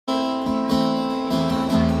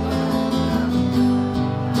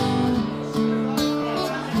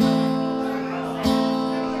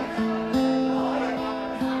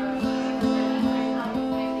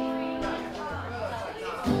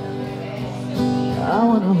I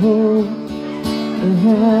wanna hold the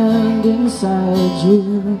hand inside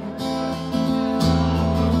you.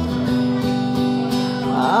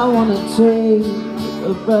 I wanna take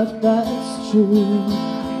a breath that's true.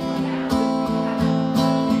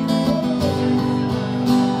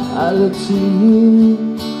 I look to you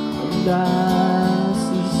and I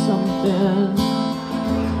see something.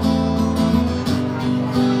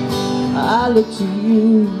 I look to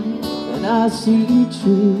you and I see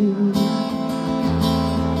truth.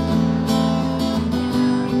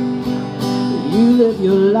 You live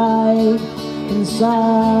your life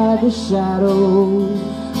inside the shadows.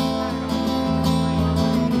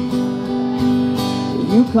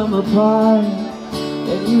 You come apart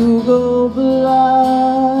and you go blind.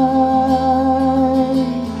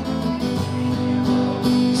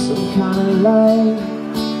 Some kind of light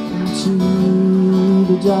into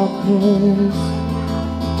the darkness,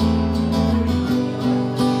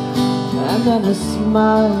 and then a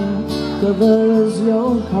smile covers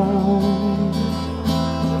your heart.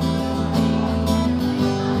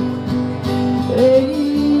 Fade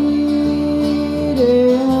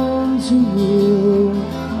into you.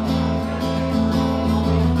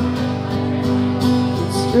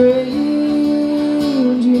 It's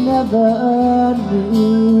strange you never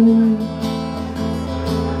knew.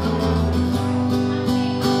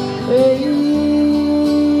 Fade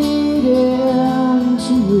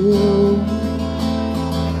into you.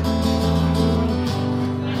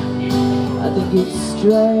 I think it's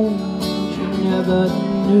strange you never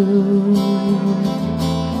knew.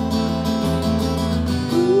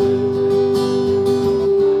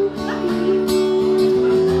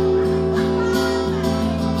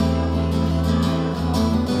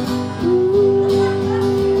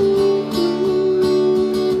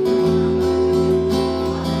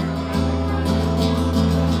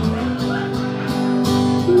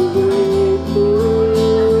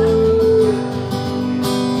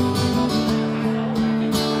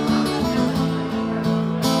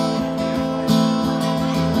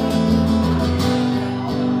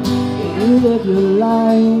 You live your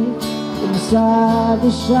life inside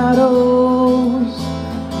the shadows.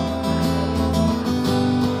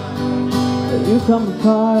 You come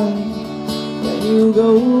apart and you go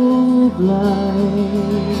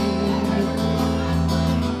blind.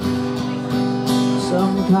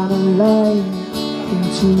 Some kind of light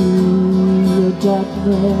into your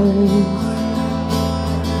darkness,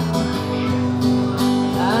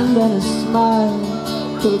 and then a smile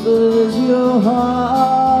covers your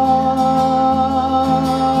heart.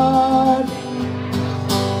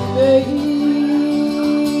 Fade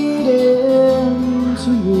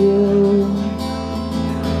into you.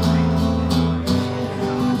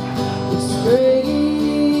 It's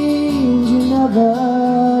strange you never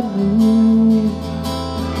knew.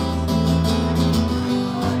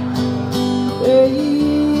 Fade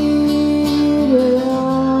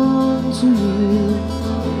into you,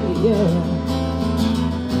 yeah.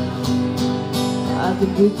 I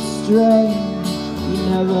think it's strange you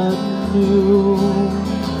never knew.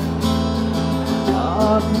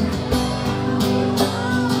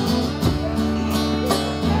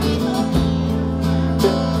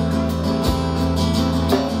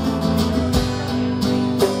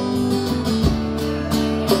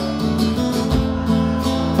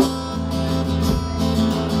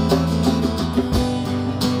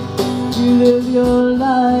 You live your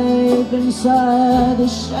life inside the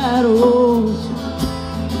shadows.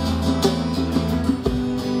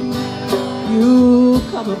 You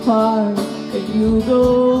come apart and you go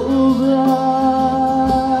blind.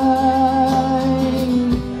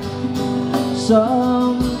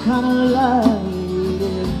 Some kind of light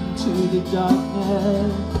into the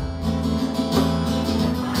darkness,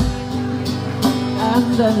 and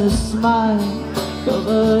then a smile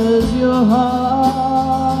covers your heart.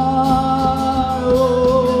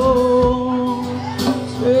 Oh,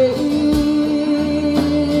 straight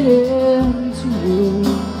into you.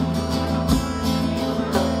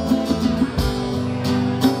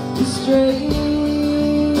 It's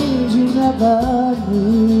strange you never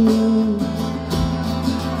knew.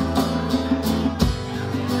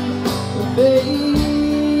 Fade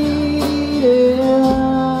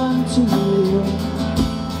into you.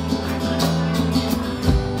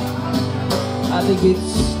 I think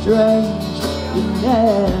it's strange you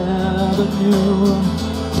never knew.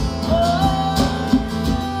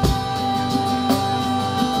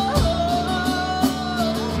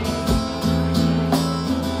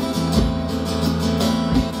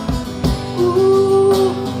 Ooh,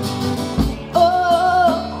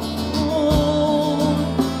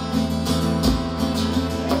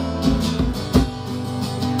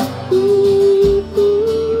 ooh.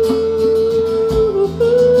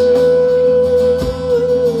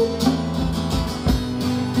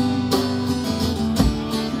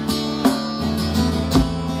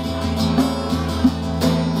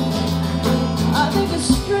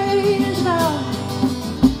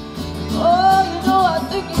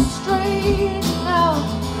 strange now.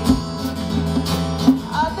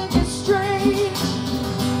 I think it's strange.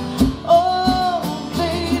 Oh,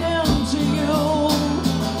 made into you.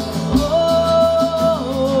 Oh,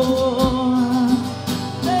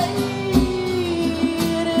 made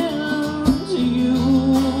into you.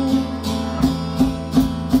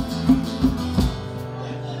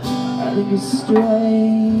 I think it's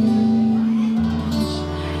strange.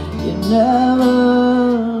 You never